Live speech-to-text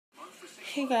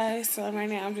Hey guys, so right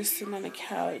now I'm just sitting on the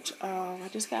couch. I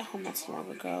just got home not too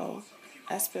long ago.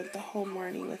 I spent the whole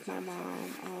morning with my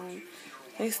mom.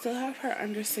 They still have her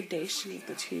under sedation with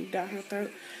the tube down her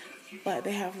throat, but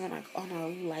they have her on a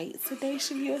light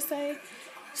sedation, you would say.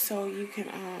 So you can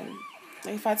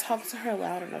like if I talk to her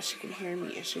loud enough, she can hear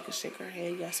me and she can shake her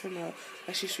head yes or no,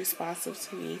 like she's responsive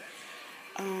to me.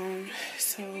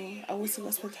 So I was to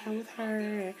go spend time with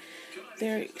her.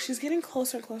 She's getting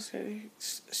closer and closer,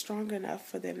 strong enough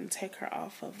for them to take her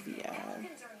off of the,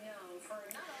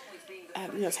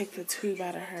 take the tube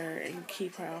out of her and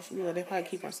keep her off. They probably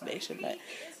keep her on sedation,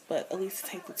 but at least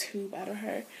take the tube out of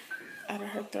her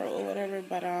throat or whatever.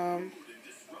 But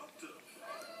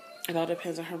it all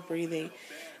depends on her breathing.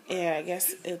 And I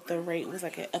guess if the rate was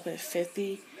like up at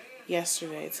 50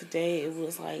 yesterday. Today it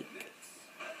was like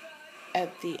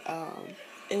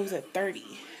it was at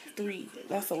 33.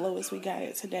 That's the lowest we got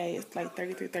it today. It's like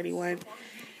 33, 31,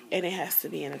 and it has to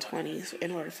be in the 20s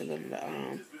in order for them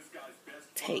to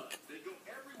take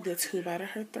the tube out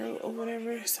of her throat or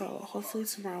whatever. So hopefully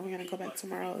tomorrow we're gonna go back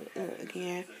tomorrow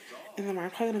again, and then I'm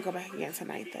probably gonna go back again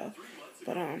tonight though.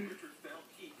 But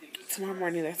tomorrow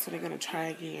morning that's when they're gonna try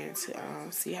again to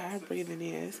see how her breathing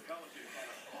is.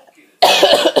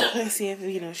 And see if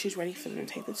she's ready for them to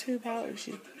take the tube out, if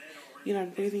she's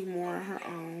breathing more on her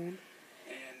own.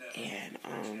 And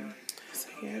so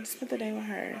yeah, I just spent the day with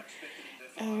her.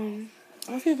 A lot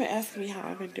of people have been asking me how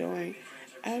I've been doing.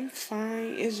 I'm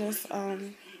fine. It's just I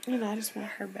just want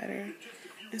her better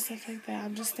and stuff like that.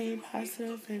 I'm just staying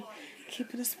positive and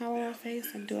keeping a smile on my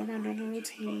face and doing my normal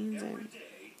routines and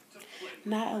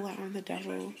not allowing the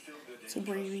devil to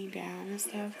bring me down and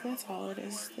stuff. That's all it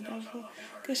is, the devil.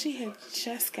 Because she had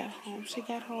just got home. She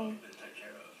got home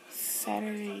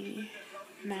Saturday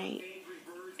night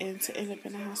and to end up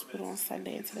in the hospital on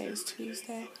Sunday, and today is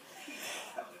Tuesday.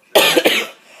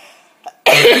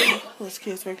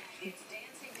 Excuse me.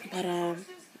 But and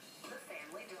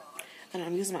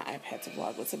I'm using my iPad to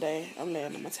vlog with today. I'm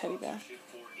laying on my teddy bear.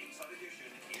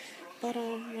 But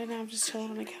right now I'm just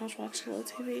chilling on the couch watching a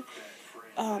little TV.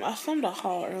 I filmed a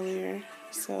haul earlier,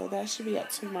 so that should be up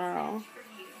tomorrow.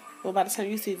 Well, by the time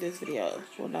you see this video,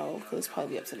 we'll know, because it's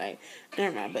probably up tonight.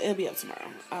 Never mind, but it'll be up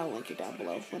tomorrow. I'll link it down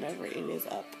below. Whenever it is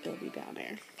up, it'll be down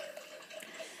there.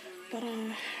 But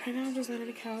right now I'm just laying on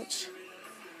the couch.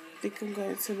 I think I'm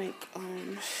going to make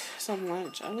some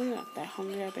lunch. I'm really not that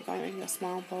hungry. I think I'm making a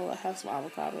small bowl. I have some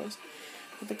avocados.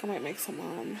 I think I might make some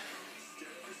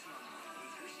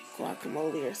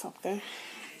guacamole or something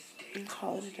and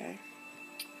call it a day.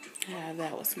 I have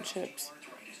that with some chips.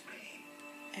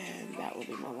 And that will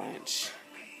be my lunch.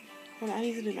 I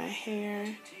need to do my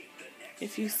hair.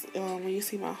 If you when you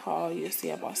see my haul, you'll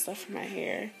see I bought stuff for my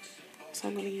hair. So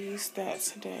I'm going to use that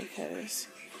today because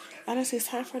honestly it's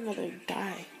time for another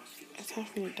dye. It's time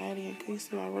for me to dye again because you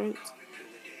see my roots.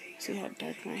 See how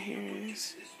dark my hair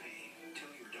is.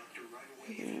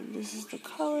 Again, this is the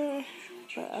color.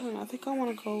 But I don't know. I think I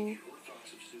want to go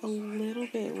a little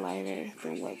bit lighter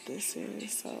than what this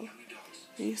is. So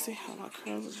you see how my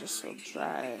curls are just so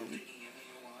dry and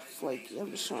flaky.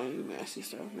 I'm just showing you nasty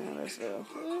stuff now. That's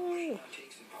it's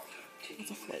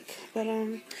a flake. But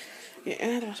yeah,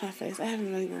 and I have to wash my face. I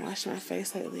haven't really been washing my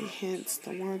face lately. Hence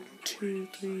the 1, 2,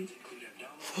 3,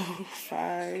 4,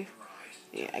 5.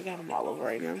 Yeah, I got them all over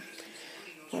right now.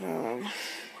 But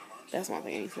that's one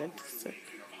thing I need to say.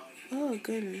 Oh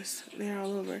goodness, they're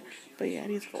all over. But yeah, I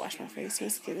need to go wash my face. My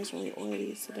skin is really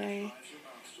oily today.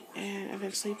 And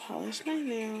eventually polish my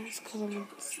nails because I'm going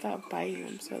to stop biting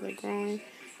them so they're growing.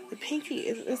 The pinky,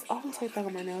 it's almost like that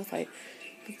on my nails. Like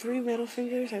the 3 middle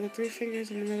fingers, like the 3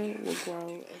 fingers in the middle will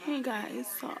grow. Hey guys,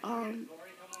 so I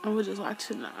was just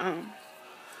watching the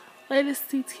latest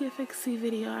CTFXC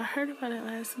video. I heard about it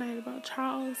last night about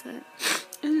Charles, and it's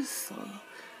just so.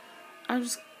 I'm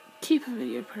just keeping with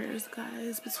your prayers,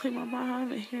 guys, between my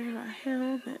mom and hearing about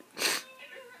him. But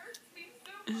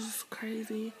it's just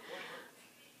crazy.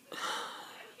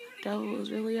 Devil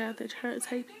is really out there trying to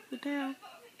take people down.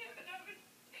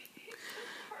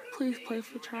 Please pray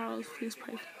for Charles. Please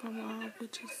pray for my mom,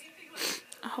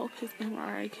 I hope his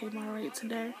MRI came out right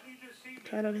today.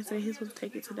 I know they say he's supposed to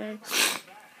take it today.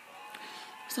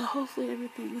 So hopefully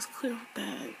everything is clear with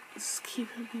that. Just keep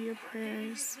him in your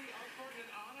prayers.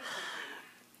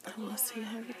 And we'll see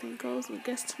how everything goes. I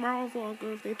guess tomorrow vlog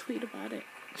or if they tweet about it.